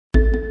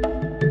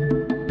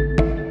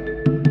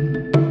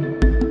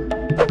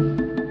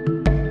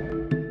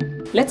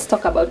Let's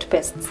talk about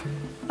pests.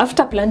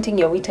 After planting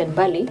your wheat and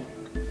barley,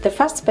 the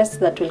first pest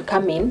that will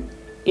come in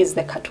is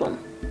the cutworm.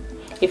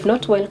 If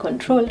not well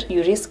controlled,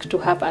 you risk to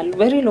have a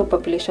very low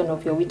population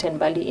of your wheat and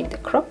barley in the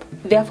crop,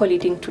 therefore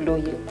leading to low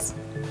yields.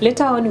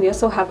 Later on, we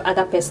also have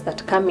other pests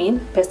that come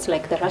in, pests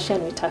like the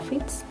Russian wheat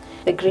aphids,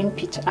 the green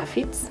peach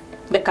aphids,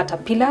 the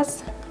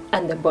caterpillars,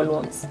 and the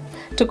bollworms.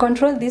 To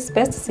control these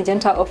pests,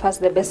 Syngenta offers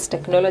the best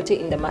technology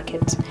in the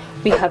market.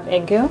 We have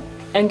ENGEO.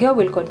 ENGEO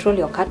will control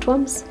your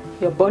cutworms,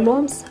 your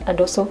bollworms, and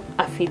also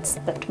aphids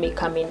that may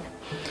come in.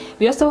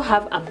 We also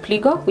have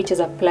Ampligo, which is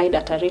applied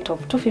at a rate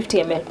of 250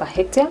 ml per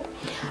hectare.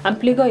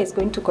 Ampligo is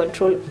going to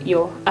control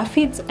your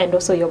aphids and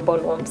also your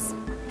bollworms.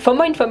 For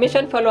more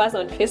information, follow us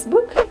on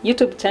Facebook,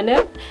 YouTube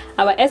channel.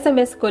 Our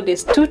SMS code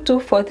is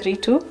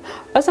 22432.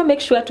 Also make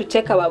sure to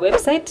check our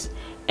website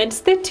and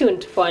stay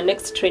tuned for our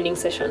next training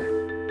session.